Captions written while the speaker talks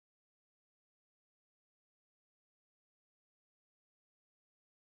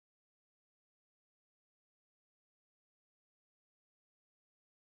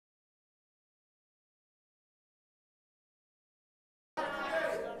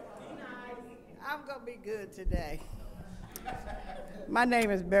I'm going to be good today. My name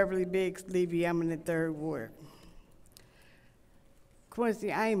is Beverly Biggs Levy. I'm in the 3rd Ward.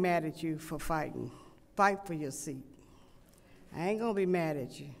 Quincy, I ain't mad at you for fighting. Fight for your seat. I ain't going to be mad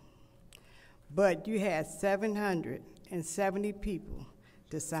at you. But you had 770 people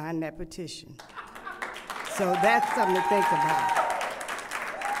to sign that petition. So that's something to think about.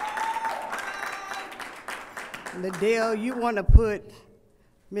 Ladel, you want to put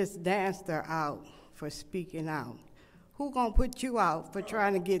Miss Danster out for speaking out. Who gonna put you out for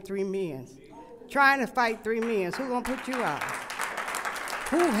trying to get 3 men? Trying to fight 3 men, who gonna put you out?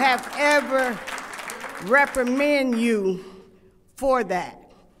 Who have ever reprimanded you for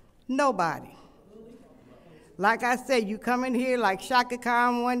that? Nobody. Like I said, you come in here like Shaka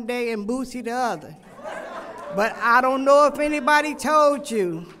Khan one day and Boosie the other. But I don't know if anybody told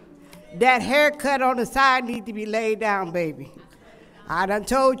you that haircut on the side needs to be laid down, baby. I done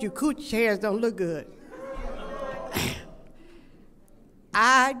told you coochie hairs don't look good.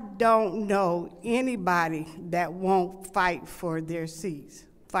 I don't know anybody that won't fight for their seats.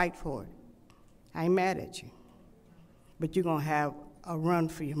 Fight for it. I ain't mad at you. But you're gonna have a run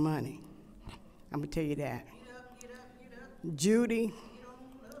for your money. I'm gonna tell you that. Get up. Judy,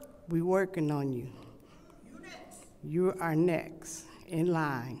 we working on you. You are next in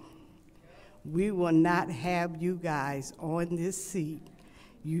line. We will not have you guys on this seat.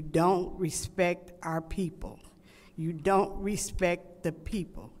 You don't respect our people. You don't respect the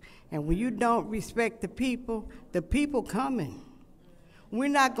people. And when you don't respect the people coming. We're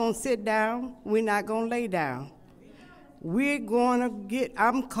not gonna sit down, we're not gonna lay down. We're gonna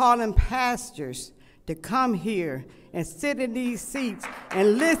I'm calling pastors to come here and sit in these seats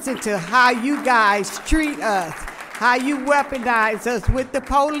and listen to how you guys treat us, how you weaponize us with the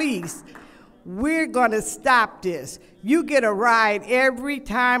police. We're gonna stop this. You get a ride every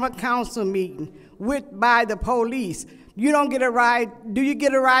time a council meeting by the police. You don't get a ride. Do you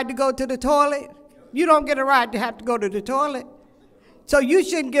get a ride to go to the toilet? You don't get a ride to have to go to the toilet. So you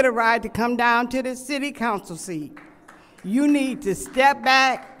shouldn't get a ride to come down to the city council seat. You need to step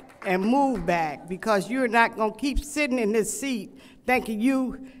back and move back because you're not gonna keep sitting in this seat thinking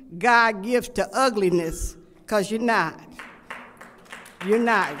you God gives to ugliness, because you're not. You're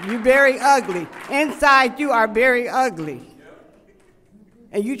not. You're very ugly. Inside you are very ugly.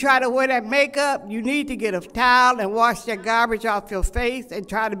 And you try to wear that makeup, you need to get a towel and wash that garbage off your face and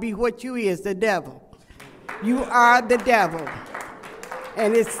try to be what you is, the devil. You are the devil.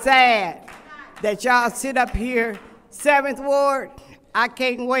 And it's sad that y'all sit up here, 7th Ward, I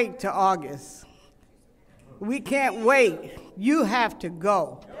can't wait till August. We can't wait. You have to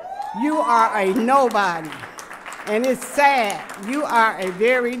go. You are a nobody. And it's sad. You are a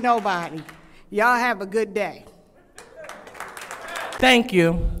very nobody. Y'all have a good day. Thank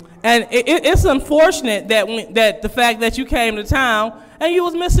you. And it's unfortunate that the fact that you came to town and you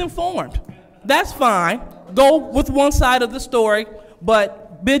was misinformed. That's fine. Go with one side of the story,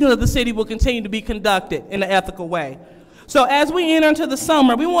 but business of the city will continue to be conducted in an ethical way. So as we enter into the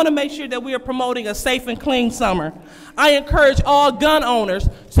summer, we want to make sure that we are promoting a safe and clean summer. I encourage all gun owners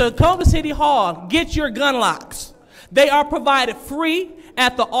to come to City Hall, get your gun locks. They are provided free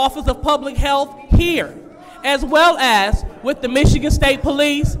at the Office of Public Health here, as well as with the Michigan State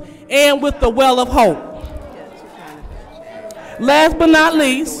Police and with the Well of Hope. Last but not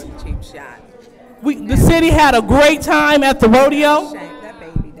least, the city had a great time at the rodeo,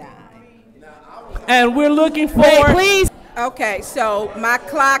 and we're looking forward. Please. Okay, so my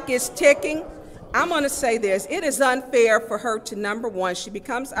clock is ticking. I'm going to say this. It is unfair for her to, number one, she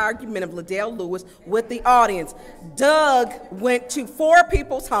becomes argumentative, Ladel Lewis, with the audience. Doug went to 4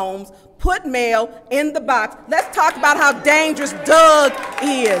 people's homes, put mail in the box. Let's talk about how dangerous Doug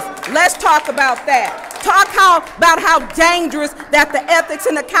is. Let's talk about that. Talk about how dangerous that the Ethics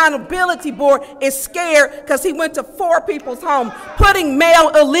and Accountability Board is scared because he went to 4 people's home, putting mail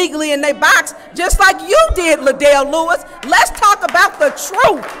illegally in their box, just like you did, Ladel Lewis. Let's talk about the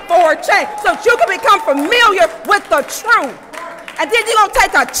truth for a change, so you can become familiar with the truth. And then you're going to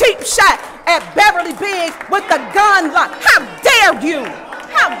take a cheap shot at Beverly Biggs with the gun lock. How dare you?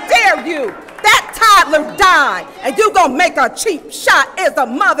 How dare you? That toddler died, and you're going to make a cheap shot as a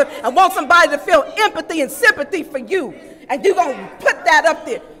mother and want somebody to feel empathy and sympathy for you. And you're going to put that up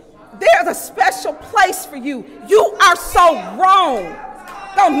there. There's a special place for you. You are so wrong.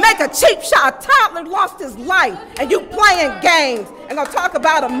 Gonna make a cheap shot. A toddler lost his life, and you playing games and gonna talk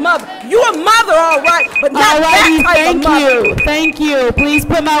about a mother. You a mother, all right, but not that type of mother. Thank you. Please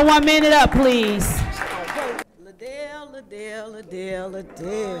put my 1 minute up, please.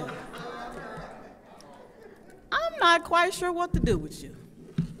 Ladel. I'm not quite sure what to do with you.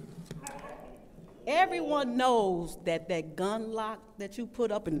 Everyone knows that that gun lock that you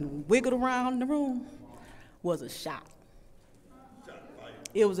put up and wiggled around the room was a shot.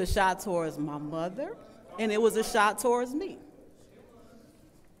 It was a shot towards my mother, and it was a shot towards me.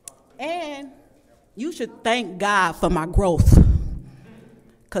 And you should thank God for my growth,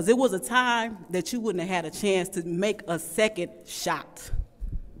 because it was a time that you wouldn't have had a chance to make a second shot.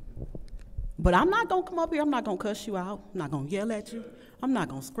 But I'm not going to come up here, I'm not going to cuss you out, I'm not going to yell at you, I'm not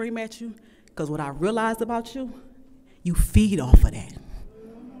going to scream at you, because what I realized about you, you feed off of that.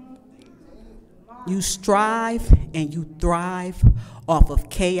 You strive and you thrive off of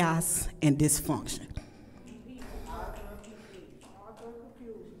chaos and dysfunction.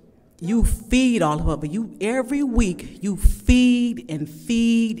 You feed all of it. You every week you feed and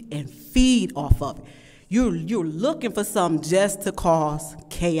feed and feed off of it. You're looking for something just to cause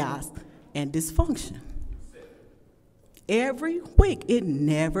chaos and dysfunction. Every week, it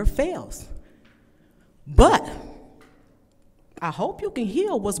never fails. But I hope you can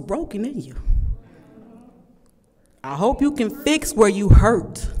heal what's broken in you. I hope you can fix where you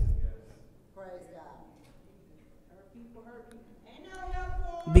hurt.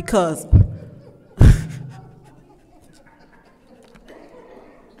 Because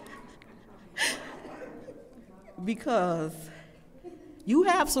you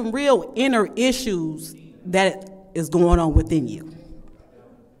have some real inner issues that is going on within you.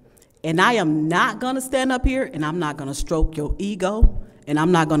 And I am not going to stand up here and I'm not going to stroke your ego and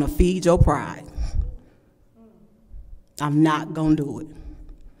I'm not going to feed your pride. I'm not going to do it.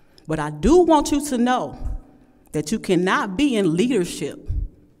 But I do want you to know that you cannot be in leadership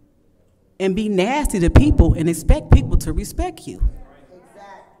and be nasty to people and expect people to respect you.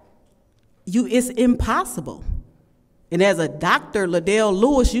 It's impossible. And as a Dr. Ladel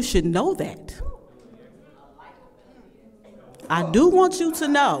Lewis, you should know that. I do want you to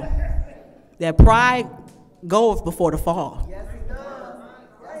know that pride goes before the fall. Yes, it does.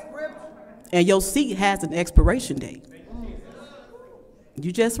 And your seat has an expiration date.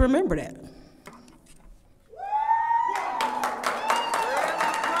 You just remember that.